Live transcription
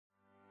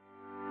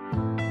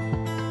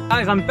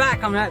Guys, I'm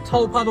back. I'm at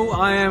Tolpuddle.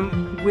 I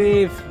am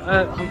with,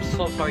 I'm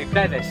so sorry,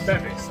 Bevis.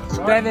 Bevis, that's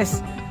right.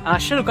 Bevis. I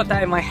should have got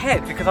that in my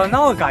head because I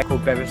know a guy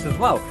called Bevis as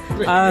well.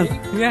 Really?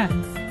 Yeah.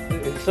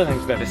 His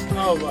surname's Bevis.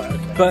 Oh, right,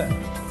 okay. But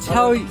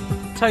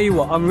tell you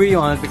what, I'm really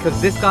honoured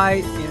because this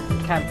guy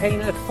is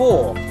campaigner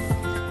for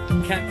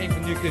Campaign for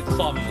Nuclear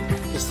Disarmament,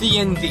 the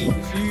CND.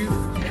 If you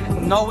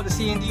know what the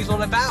CND is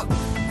all about,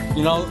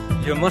 you know,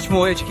 you're much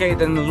more educated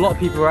than a lot of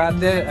people are out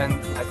there, and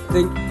I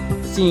think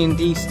the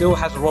CND still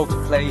has a role to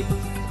play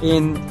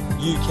in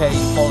UK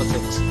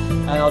politics.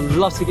 And I'd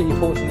love to get your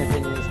thoughts and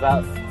opinions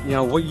about, you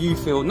know, what you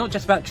feel, not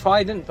just about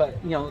Trident, but,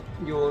 you know,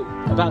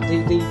 about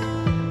the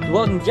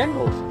world in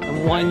general,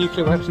 and why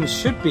nuclear weapons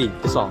should be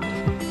disarmed.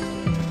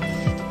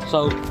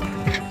 So,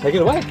 take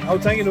it away. I'll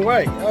take it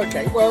away.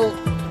 Okay, well,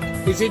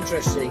 it's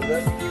interesting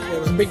that there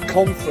was a big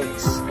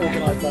conference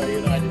organised by the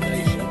United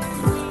Nations.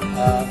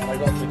 I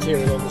got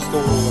material on the stall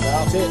all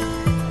about it. I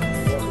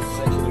wanted to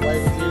take it away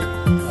with you.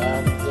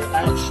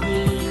 That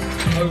actually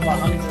over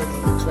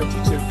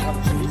 122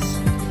 countries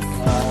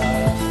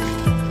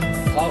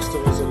passed a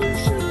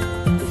resolution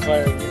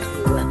declaring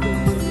nuclear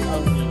weapons and the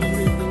only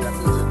nuclear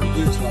weapons that we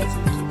utilise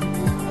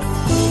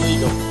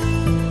illegal.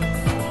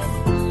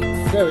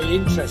 Very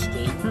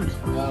interesting.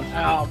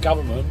 Our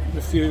government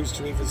refused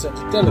to even send a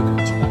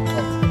delegate to that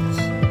conference.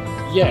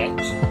 Yet,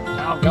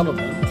 our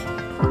government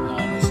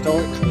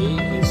historically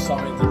has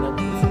signed the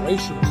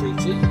Non-Proliferation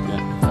Treaty,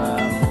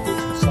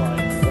 which was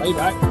signed way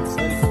back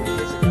 30-40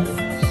 years ago,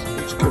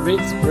 which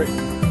commits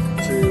Britain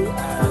to,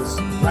 as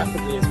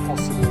rapidly as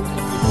possible,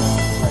 ending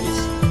workplace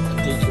and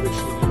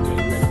decommissioning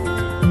nuclear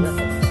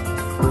weapons.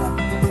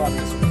 The Prime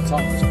Minister at the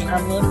time was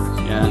Cameron,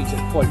 and he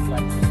just point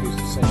blank refused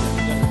to send any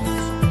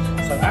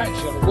delegates. So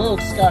actually, on a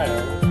world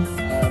scale,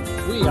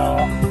 we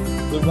are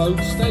the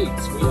rogue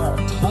states. We are a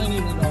tiny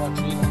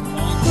minority of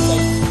 9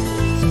 states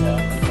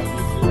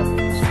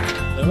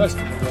the rest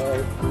of the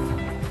world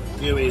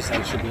view is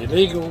they should be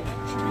illegal,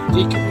 should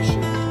be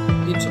decommissioned,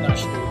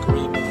 international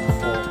agreement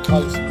for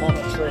close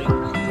monitoring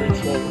to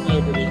ensure that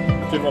nobody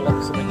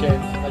develops them again,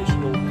 and they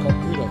should all come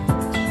rid of them.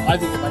 I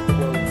think it makes the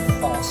world a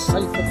far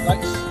safer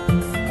place,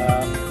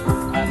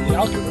 and the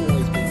argument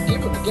always been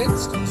given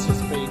against us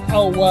has been,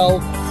 oh well,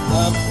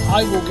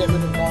 I will get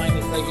rid of mine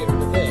if they get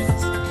rid of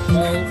theirs.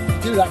 Well,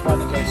 you do that by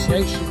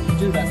negotiation, you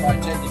do that by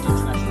attending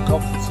international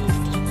conferences,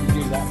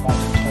 you do that by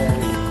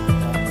declaring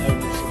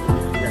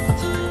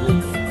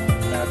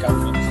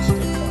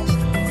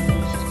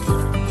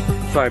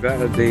Sorry about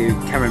the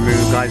camera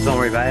move, guys, don't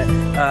worry about it.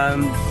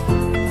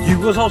 You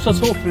was also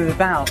talking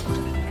about,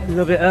 a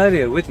little bit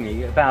earlier with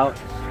me, about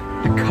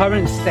the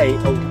current state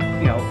of,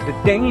 you know, the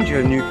danger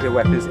of nuclear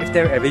weapons if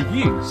they're ever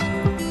used.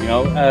 You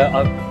know,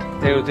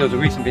 there was a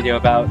recent video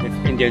about if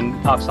India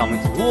and Pakistan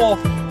went to war,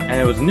 and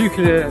there was a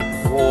nuclear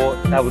war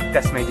that would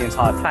decimate the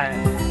entire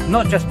planet,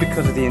 not just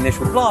because of the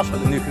initial blast, but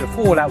the nuclear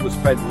fallout would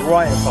spread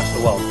right across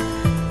the world.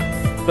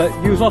 But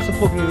you was also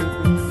talking a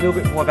little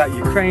bit more about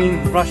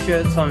Ukraine,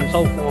 Russia, so on and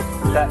so forth.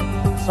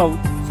 So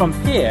from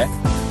here,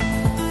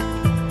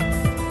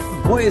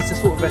 what is the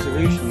sort of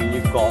resolution when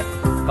you've got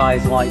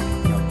guys like,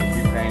 you know,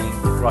 Ukraine,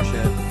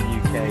 Russia, the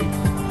UK,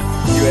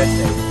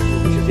 USA,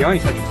 which is the only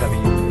country to ever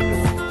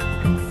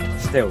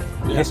used still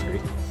in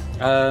history.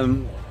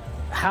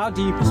 How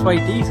do you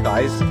persuade these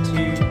guys to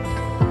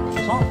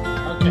disarm?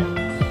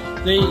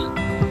 Okay.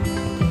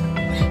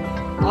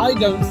 I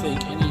don't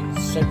think any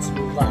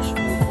sensible,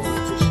 rational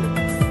politician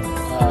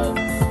will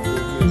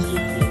use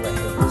nuclear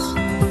weapons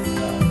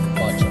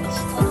by choice.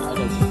 I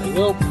don't think they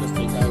will, because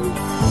they know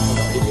they're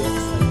not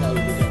idiots. They know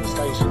the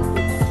devastation of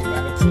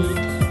humanity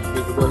and be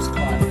the worst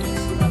crime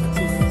against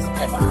humanity that's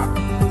ever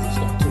happened. Because it's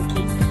not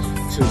talking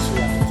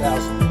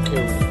 200,000-300,000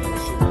 killed in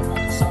Hiroshima and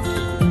Nagasaki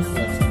with the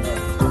first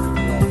American coming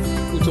along.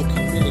 We're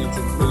talking millions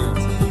and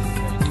millions of people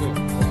being killed.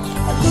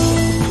 And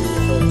interestingly, you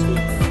referred to it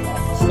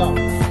at the start.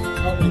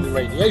 Not only the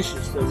radiation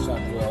spreads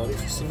around the world,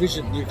 it's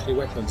sufficient nuclear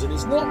weapons, and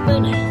it's not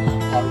many,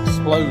 are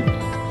exploding.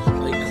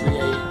 They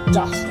create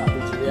dust up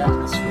into the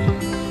atmosphere.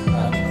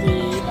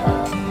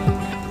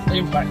 The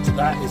impact of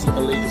that is it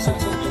will lead us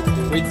into a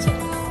nuclear winter,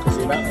 because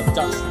the amount of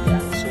dust in the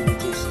atmosphere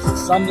reduces the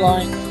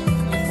sunlight, and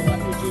therefore that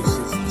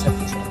reduces the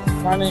temperature of the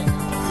planet. We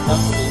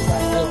don't believe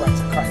that. Go back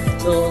to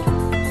Krakatoa,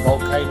 the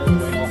volcano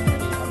went off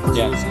many hundred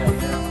years ago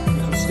now. You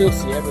can still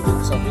see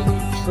evidence of it in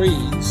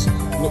trees,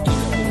 looking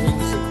at the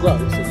rings of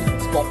growth, and you can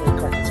spot where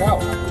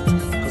Krakatoa happened,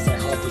 because they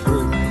hardly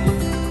grew that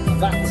year. And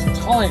that was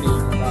tiny in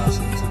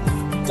comparison to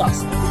the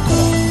dust that would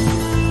come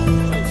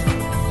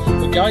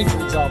off. But going to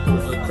the example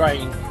of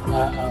Ukraine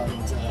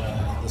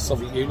and the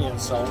Soviet Union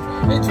and so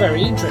on, it's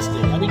very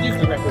interesting. I mean,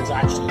 nuclear weapons are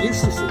actually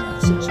useless in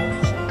that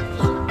situation.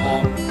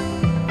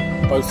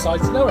 Both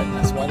sides know it,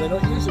 that's why they're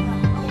not using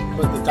them.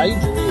 But the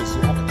danger is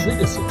you have a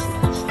trigger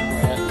situation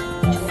where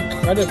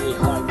incredibly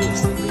high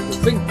risk that people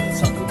think that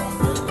something might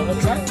be going to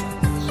attack them.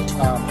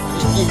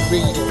 And if you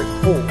read a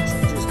report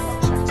produced by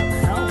Chatham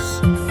House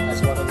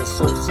as one of the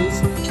sources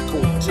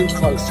called Too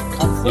Close to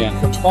Comfort, you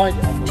can find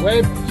it on the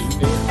web.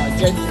 It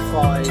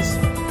identifies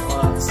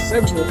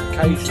several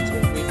occasions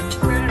where we've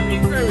very,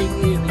 very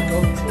nearly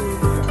gone through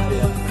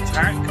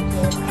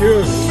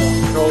purely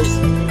because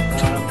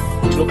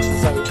it looks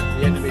as though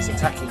the enemy is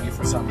attacking you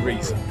for some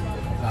reason.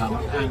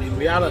 And in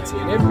reality,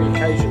 in every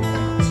occasion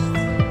that's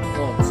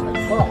gone so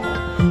far,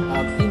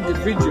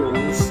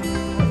 individuals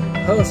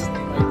have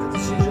personally made the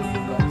decision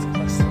not to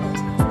press the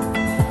button.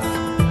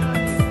 And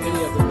if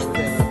any of them were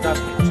then have done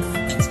it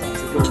and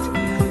started launching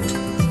nuclear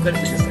weapons, then it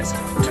would just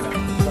escalate, get out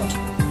of control.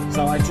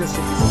 So I just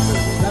think it's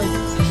incredibly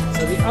dangerous.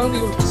 So the only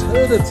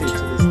alternative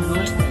to this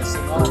nightmare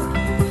scenario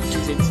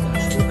is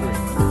international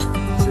agreement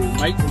to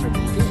make them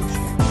illegal,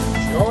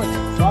 which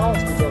the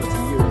vast majority of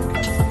UN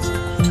countries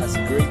has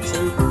agreed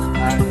to,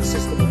 and a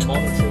system of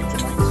monitoring to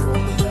make sure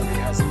that nobody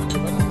has any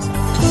developments. The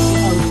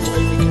only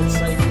way we can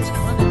save this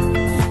planet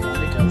is by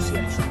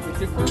negotiation with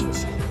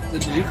diplomacy. The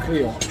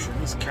nuclear option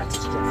is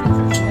catastrophic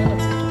for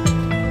humanity.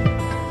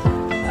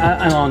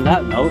 And on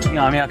that note, I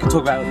mean, I could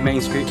talk about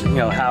mainstream,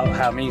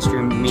 how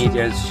mainstream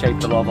media has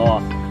shaped a lot of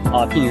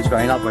our opinions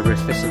growing up, whether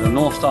it's Fist of the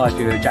North Star, if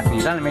you're a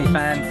Japanese anime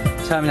fan,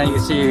 Terminator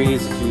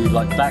series, if you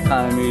like that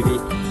kind of movie,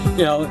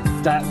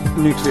 that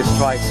nuclear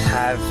strikes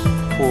have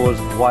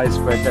caused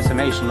widespread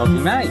decimation of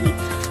humanity.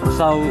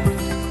 So,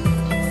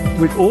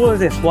 with all of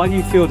this, why do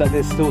you feel that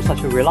there's still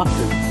such a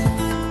reluctance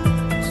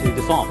to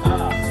disarm?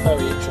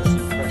 Very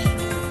interesting question.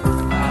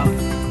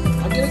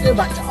 I'm going to go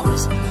back to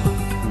Einstein.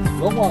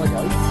 A long while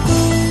ago,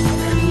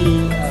 when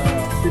he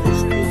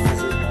finished being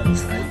president of the United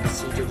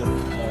States, he did a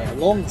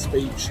long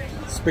speech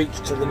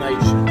to the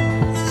nation,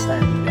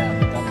 standing down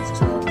and done his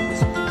term, and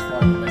this was his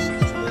final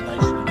message to the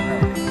nation in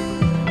America.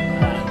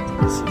 And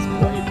this is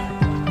way back,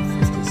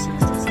 50s,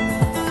 60s, something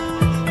like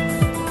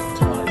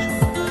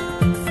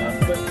that.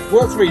 But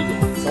worth reading,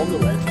 it's on the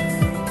web.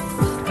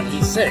 And he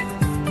said, to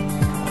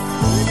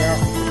the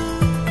Americans,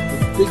 the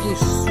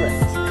biggest threat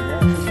to the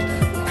Americans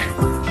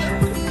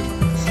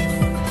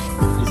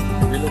is the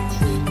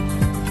military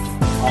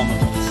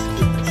armaments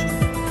industry,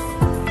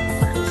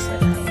 because they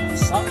have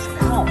such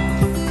power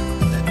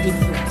that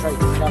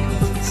infiltrating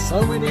governments at so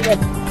many levels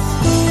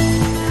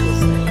because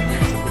they need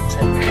to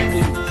protect the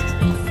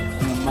industry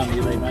and the money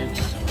they make.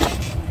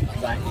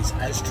 That is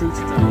as true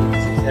today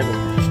as it's ever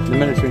been. The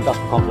military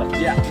industrial complex.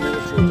 Yeah,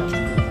 military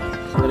industrial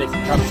complex. But if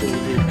you come to the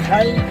UK,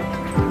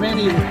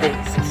 many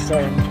reports have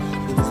shown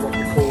there's what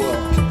we call a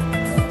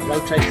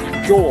rotating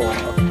door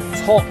of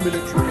top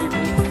military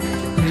people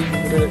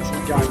leaving the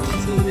military, going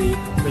into the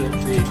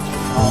military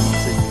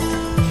armaments industry.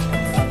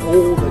 And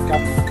all the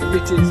government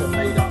committees are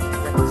made up of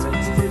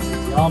representatives of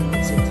the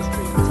armaments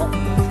industry and top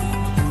military,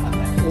 and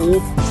they're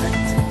all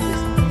protecting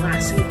this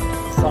massive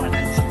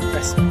financial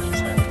investment that's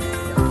happening in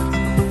the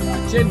government.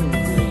 I genuinely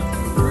believe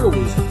the real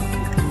reason for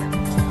nuclear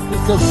weapons is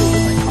because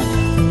people make money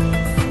out of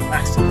it.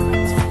 Massive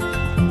amounts of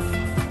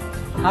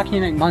money. How can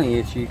you make money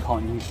if you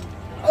can't use them?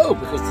 Oh,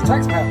 because the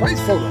taxpayer pays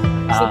for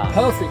them. It's a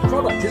perfect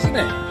product, isn't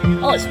it?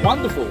 Oh, it's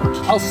wonderful.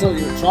 I'll sell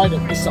you a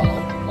Trident missile.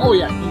 Oh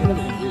yeah, you're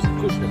never going to use it. Of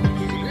course you're never going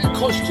to use it. It'll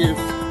cost you,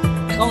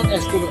 can't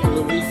estimate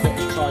the refit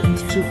of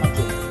Trident's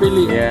 £200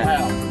 billion.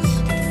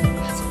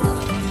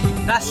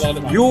 That's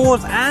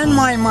yours and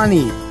my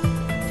money.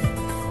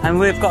 And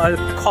we've got a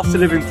cost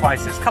of living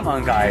crisis. Come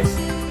on, guys.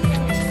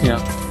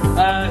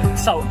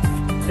 So,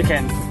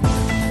 again,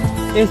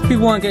 if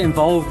people want to get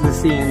involved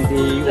with the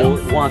CND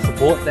or want to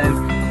support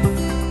them,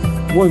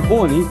 more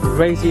importantly,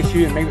 raise the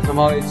issue and maybe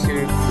promote it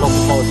to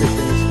local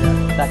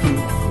politicians that can,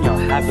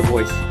 have the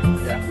voice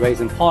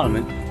raised in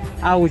Parliament.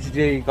 How would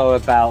you go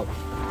about?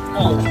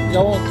 Oh,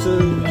 go on to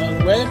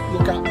the web,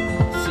 look up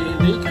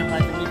CND,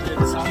 Campaign for Nuclear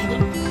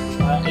Disarmament.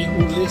 It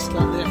will list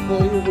on there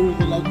for you all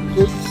the local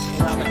groups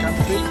around the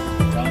country.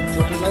 Go and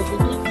join a local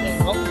group, get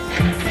involved,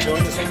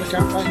 join us on the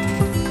campaign.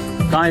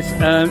 Guys,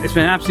 it's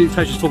been an absolute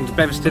pleasure talking to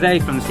Bevis today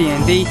from the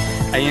CND,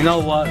 and you know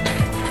what?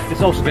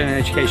 It's also been an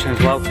education as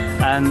well,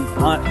 and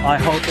I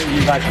hope that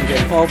you guys can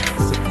get involved,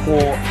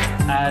 support,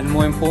 and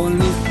more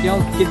importantly,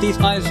 give these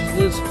guys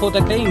the support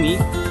that they need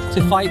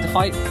to fight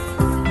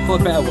for a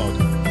better world.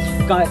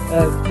 Guys,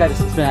 Bevis,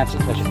 it's been an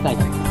absolute pleasure. Thank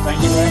you.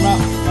 Thank you very much.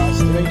 Nice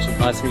to meet you.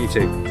 Nice to meet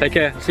you too. Take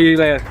care. See you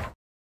later.